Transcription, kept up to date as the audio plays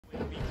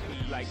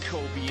Like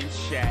Kobe and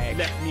Shaq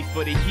left me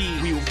for the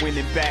Heat. We were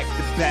winning back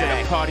to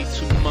back. Party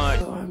too much.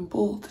 So I'm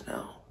bald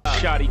now.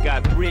 Shawty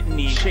got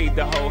Britney, shaved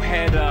the whole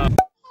head up.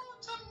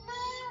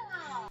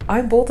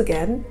 I'm bald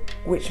again,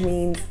 which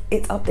means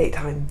it's update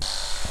time.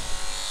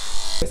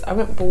 I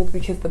went bald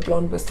because the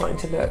blonde was starting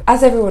to look,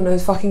 as everyone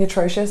knows, fucking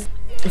atrocious.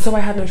 So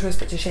I had no choice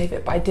but to shave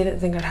it, but I didn't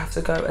think I'd have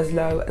to go as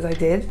low as I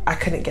did. I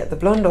couldn't get the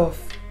blonde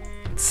off,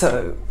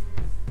 so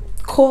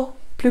court,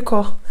 plus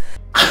court.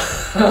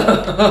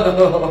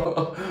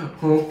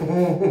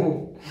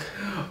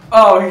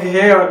 Oh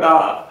hell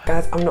nah.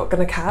 Guys, I'm not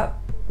gonna cap,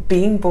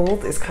 being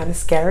bald is kind of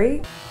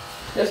scary.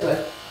 This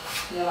way.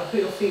 Yeah, like put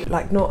your feet.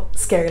 Like not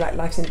scary like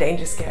life's in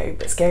danger scary,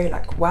 but scary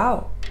like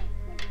wow,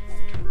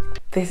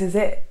 this is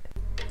it.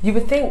 You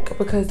would think,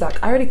 because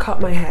like I already cut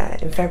my hair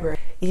in February,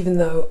 even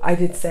though I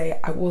did say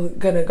I wasn't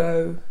gonna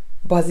go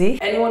buzzy.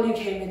 Anyone who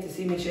came in to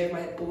see me shave my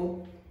head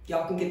bald,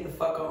 y'all can get the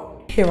fuck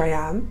on. Here I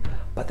am,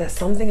 but there's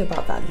something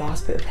about that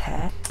last bit of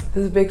hair.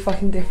 There's a big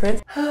fucking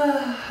difference.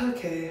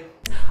 Okay.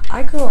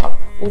 I grew up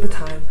all the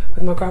time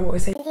with my grandma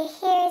always saying, your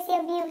hair is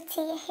your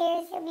beauty, your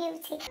hair is your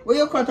beauty. Will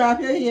you cut off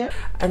your hair?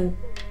 And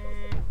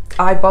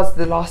I buzzed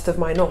the last of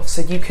mine off,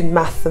 so you can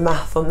math the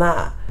math on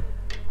that,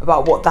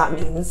 about what that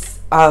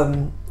means.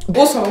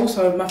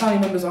 Also, my family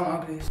members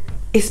aren't ugly.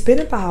 It's been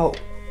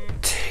about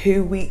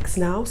 2 weeks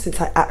now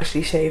since I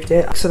actually shaved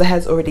it. So the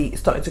hair's already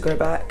starting to grow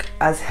back,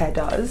 as hair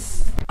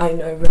does. I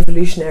know,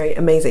 revolutionary,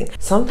 amazing.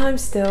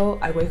 Sometimes still,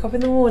 I wake up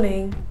in the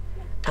morning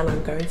and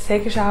I'm going to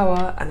take a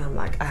shower and I'm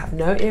like, I have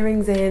no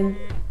earrings in,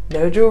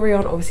 no jewelry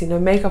on, obviously no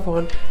makeup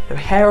on, no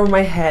hair on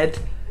my head,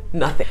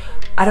 nothing.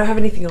 I don't have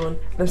anything on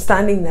and I'm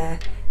standing there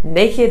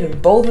naked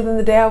and bolder than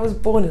the day I was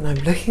born, and I'm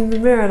looking in the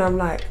mirror and I'm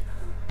like,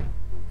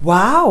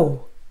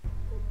 wow.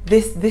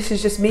 This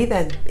is just me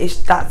then.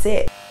 That's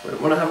it.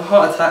 When I have a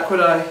heart attack, would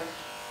I?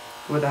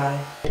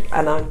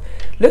 And I'm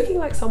looking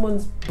like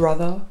someone's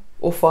brother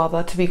or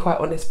father, to be quite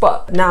honest.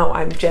 But now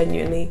I'm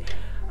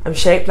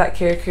shaped like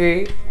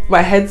Kirikou.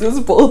 My head's as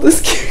bald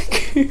as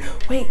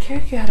Kirikou. Wait,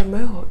 Kirikou had a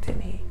mohawk,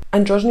 didn't he?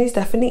 Androgyny is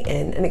definitely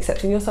in, and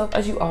accepting yourself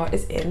as you are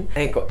is in.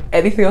 I ain't got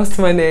anything else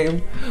to my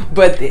name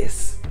but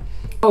this.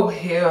 Oh,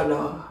 hell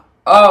no.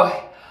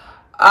 Oh,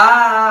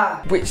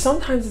 ah. Which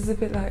sometimes is a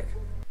bit like,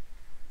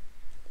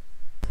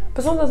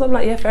 but sometimes I'm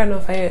like, yeah, fair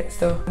enough, I hear it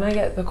still. When I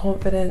get the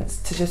confidence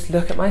to just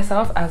look at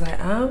myself as I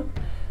am,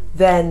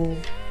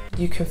 then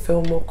you can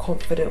feel more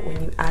confident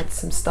when you add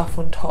some stuff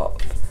on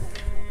top.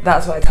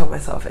 That's what I tell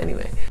myself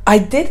anyway. I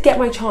did get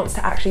my chance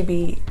to actually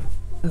be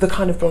the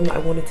kind of blonde that I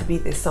wanted to be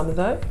this summer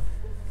though.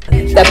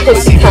 That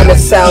pussy kind of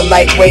sound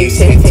like wave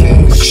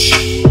tinting.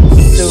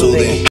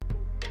 Soothing.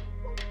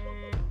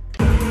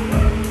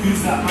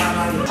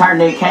 Turn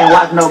they can't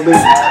watch no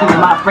bitch.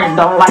 My friends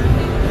don't like.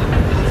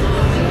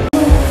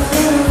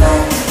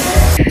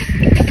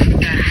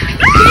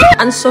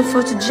 And so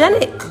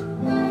photogenic,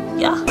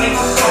 yeah.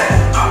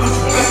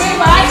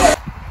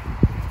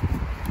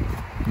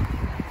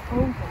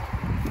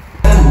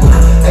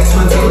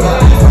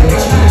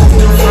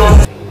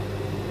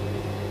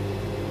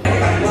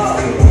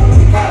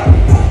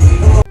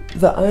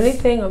 The only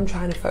thing I'm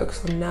trying to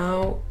focus on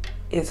now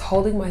is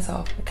holding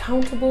myself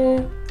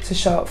accountable to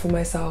show up for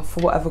myself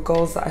for whatever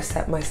goals that I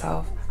set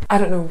myself. I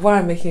don't know why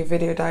I'm making a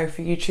video diary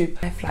for YouTube.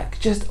 I have like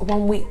just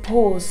 1 week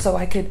pause so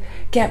I could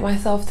get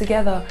myself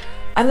together.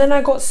 And then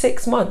I got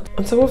 6 months.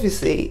 And so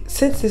obviously,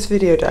 since this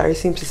video diary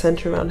seems to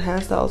center around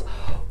hairstyles,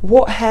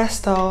 what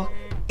hairstyle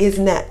is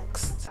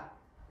next?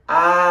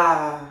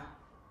 Ah.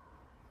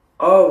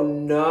 Oh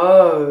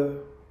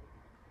no.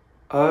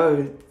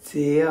 Oh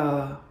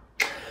dear.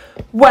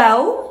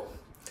 Well,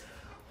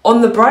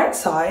 on the bright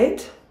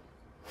side,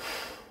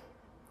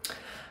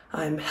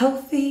 I'm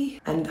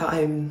healthy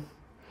and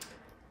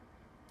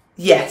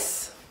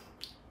yes.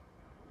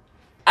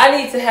 I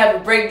need to have a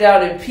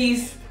breakdown in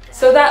peace,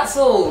 so that's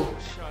all.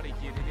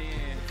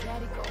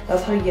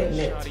 That's how you get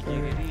nipped.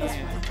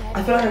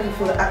 I feel like I can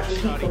feel the actual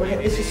heat from my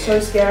head. This is so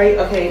scary.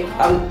 Okay,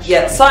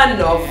 yeah,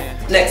 signing off.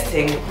 Next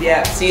thing,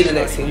 yeah, see you in the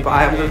next thing.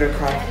 Bye, I'm gonna go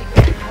cry.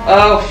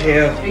 Oh,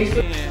 hell.